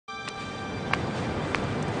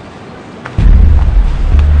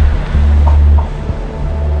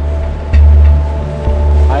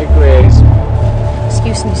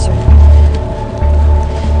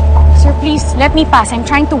Let me pass. I'm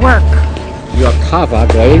trying to work. You are tough,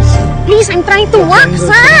 Grace. Please, I'm trying to work,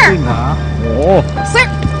 sir! Oh. Sir!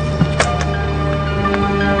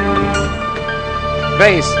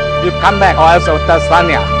 Grace, you come back or else I'll tell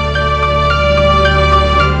Sonia.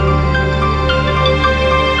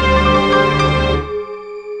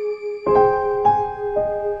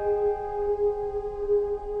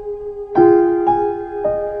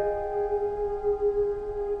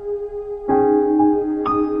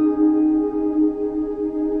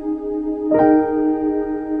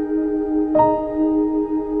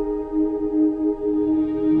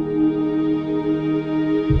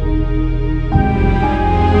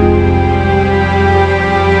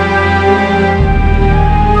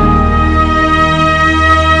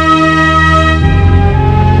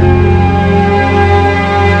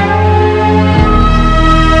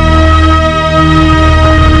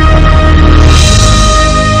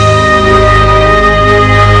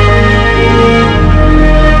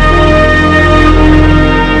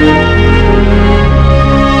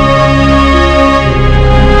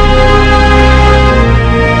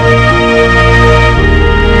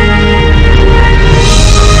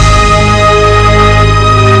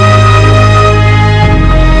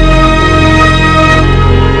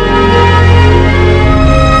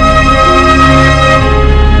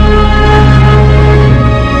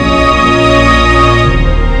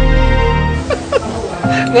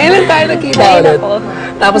 Ngayon lang tayo nakita ulit.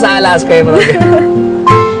 Tapos sa Alaska yung mga.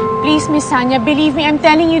 Please, Miss Sanya, believe me, I'm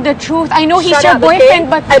telling you the truth. I know he's Shut your up, boyfriend,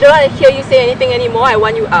 okay? but... I don't want to hear you say anything anymore. I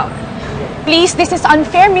want you out. Please, this is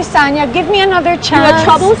unfair, Miss Sanya. Give me another You chance. had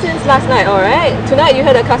trouble since last night, alright? Tonight you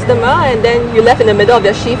had a customer and then you left in the middle of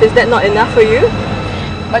your shift. Is that not enough for you?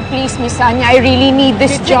 But please, Miss Sanya, I really need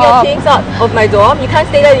this You take your job. things out of my dorm. You can't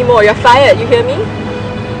stay there anymore. You're fired. You hear me?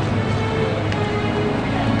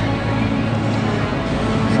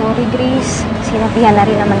 Sorry, Grace. Sinabihan na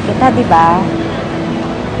rin naman kita, di ba?